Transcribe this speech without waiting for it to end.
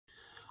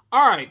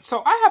All right,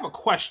 so I have a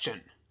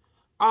question.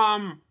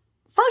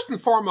 First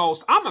and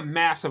foremost, I'm a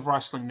massive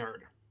wrestling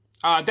nerd.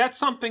 That's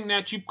something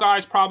that you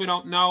guys probably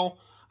don't know.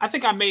 I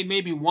think I made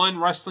maybe one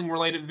wrestling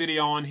related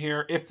video on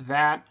here, if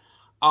that.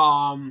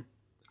 I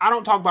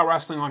don't talk about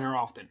wrestling on here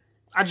often.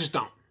 I just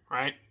don't,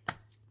 right?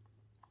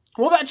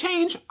 Will that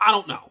change? I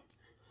don't know.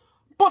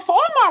 But for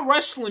all my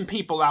wrestling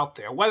people out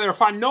there, whether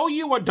if I know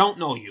you or don't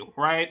know you,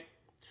 right?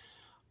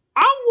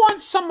 I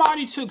want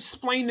somebody to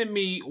explain to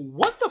me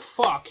what the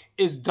fuck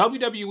is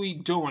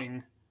WWE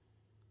doing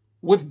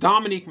with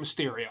Dominic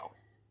Mysterio.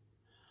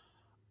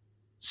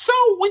 So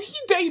when he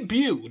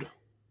debuted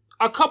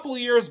a couple of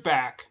years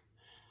back,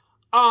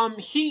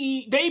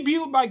 he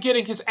debuted by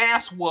getting his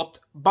ass whooped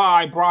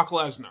by Brock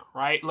Lesnar,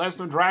 right?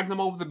 Lesnar dragged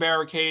him over the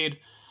barricade,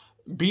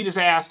 beat his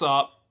ass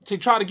up to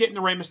try to get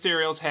into Rey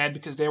Mysterio's head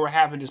because they were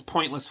having this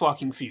pointless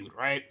fucking feud,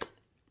 right?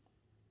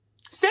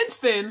 Since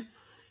then,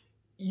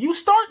 you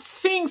start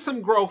seeing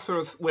some growth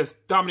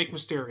with Dominic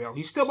Mysterio.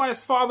 He's still by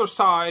his father's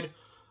side,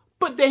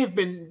 but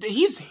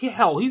he's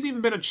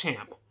even been a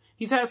champ.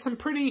 He's had some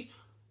pretty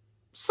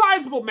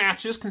sizable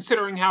matches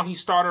considering how he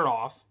started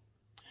off.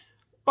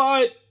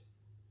 But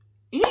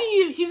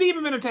he's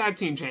even been a tag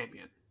team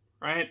champion,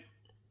 right?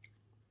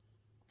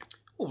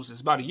 What was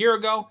this, about a year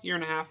ago? Year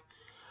and a half?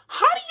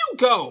 How do you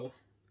go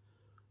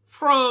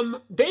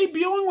from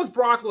debuting with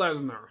Brock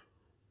Lesnar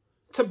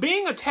to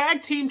being a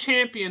tag team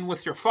champion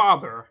with your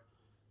father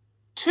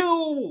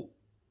to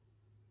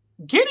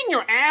getting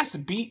your ass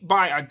beat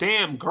by a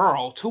damn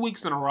girl 2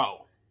 weeks in a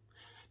row?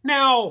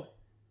 Now,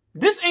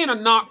 this ain't a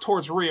knock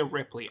towards Rhea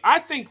Ripley. I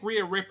think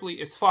Rhea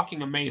Ripley is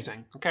fucking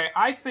amazing, okay?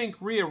 I think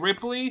Rhea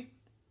Ripley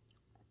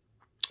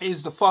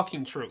is the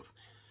fucking truth.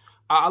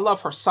 I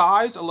love her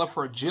size. I love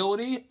her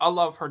agility. I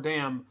love her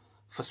damn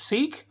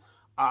physique.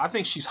 I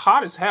think she's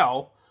hot as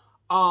hell.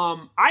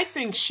 I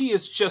think she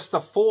is just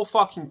the full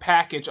fucking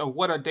package of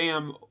what a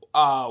damn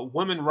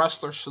women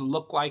wrestler should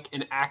look like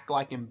and act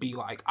like and be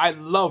like. I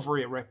love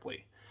Rhea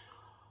Ripley.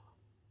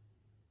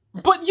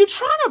 But you're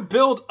trying to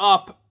build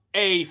up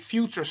a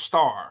future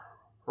star,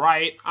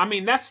 right? I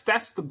mean, that's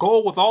the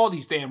goal with all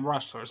these damn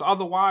wrestlers.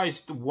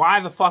 Otherwise, why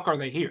the fuck are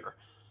they here?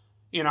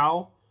 You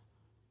know?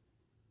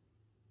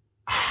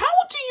 How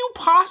do you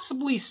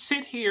possibly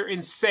sit here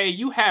and say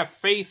you have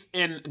faith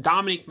in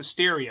Dominic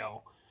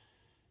Mysterio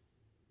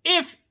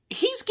if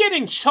he's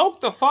getting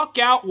choked the fuck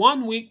out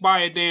 1 week by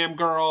a damn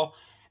girl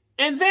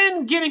and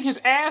then getting his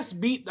ass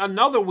beat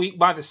another week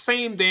by the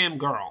same damn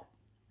girl?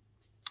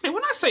 And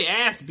when I say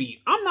ass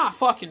beat, I'm not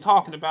fucking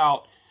talking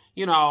about,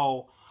 you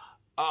know,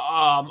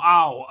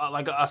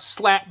 like a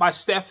slap by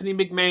Stephanie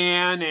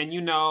McMahon and,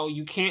 you know,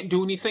 you can't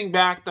do anything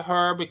back to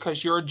her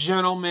because you're a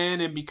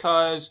gentleman and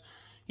because,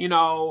 you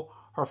know,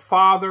 her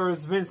father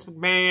is Vince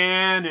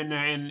McMahon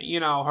and you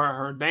know,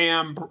 her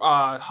damn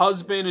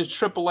husband is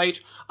Triple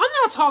H. I'm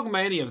not talking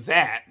about any of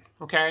that,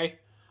 okay?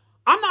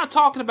 I'm not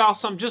talking about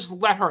some just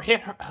let her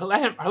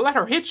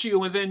hit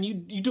you and then you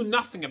do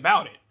nothing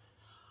about it.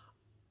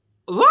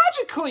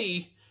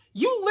 Logically,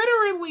 you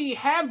literally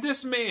have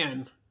this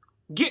man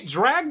get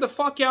dragged the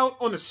fuck out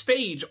on the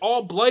stage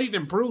all bloodied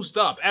and bruised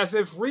up as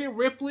if Rhea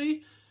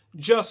Ripley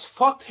just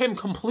fucked him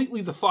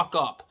completely the fuck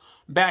up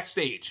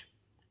backstage.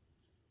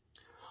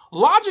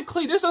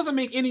 Logically, this doesn't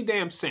make any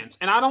damn sense.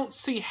 And I don't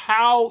see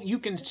how you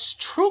can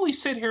truly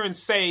sit here and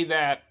say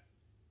that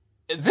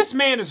this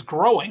man is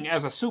growing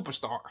as a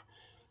superstar.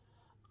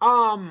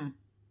 I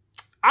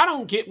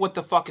don't get what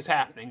the fuck is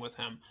happening with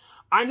him.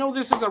 I know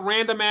this is a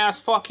random ass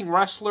fucking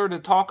wrestler to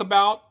talk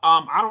about.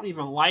 I don't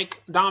even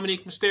like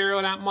Dominic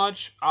Mysterio that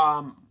much.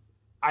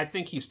 I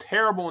think he's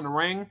terrible in the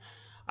ring.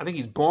 I think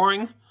he's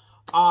boring.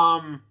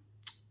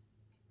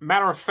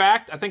 Matter of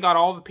fact, I think out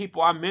of all the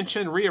people I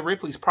mentioned, Rhea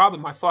Ripley's probably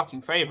my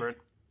fucking favorite.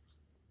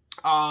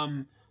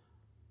 But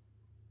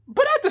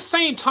at the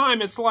same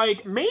time, it's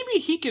like, maybe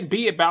he can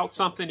be about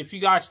something if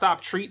you guys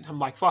stop treating him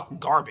like fucking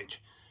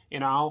garbage. You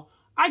know?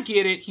 I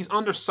get it. He's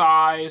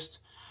undersized.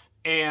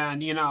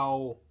 And, you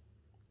know,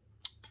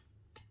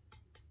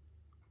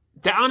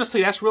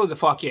 honestly, that's really the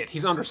fuck it.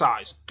 He's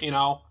undersized. You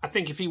know? I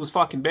think if he was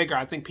fucking bigger,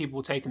 I think people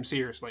would take him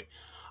seriously.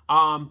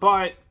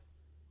 But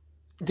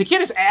to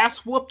get his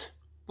ass whooped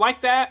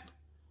like that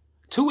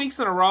 2 weeks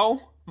in a row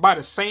by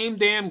the same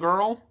damn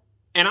girl,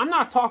 and I'm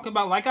not talking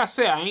about, like I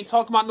said, I ain't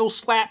talking about no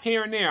slap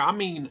here and there. I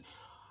mean,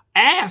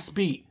 ass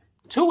beat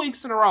 2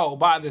 weeks in a row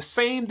by the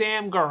same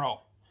damn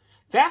girl.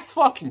 That's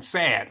fucking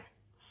sad.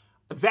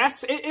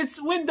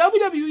 It's when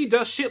WWE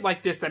does shit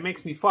like this that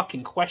makes me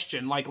fucking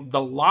question, like,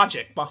 the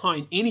logic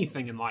behind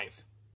anything in life.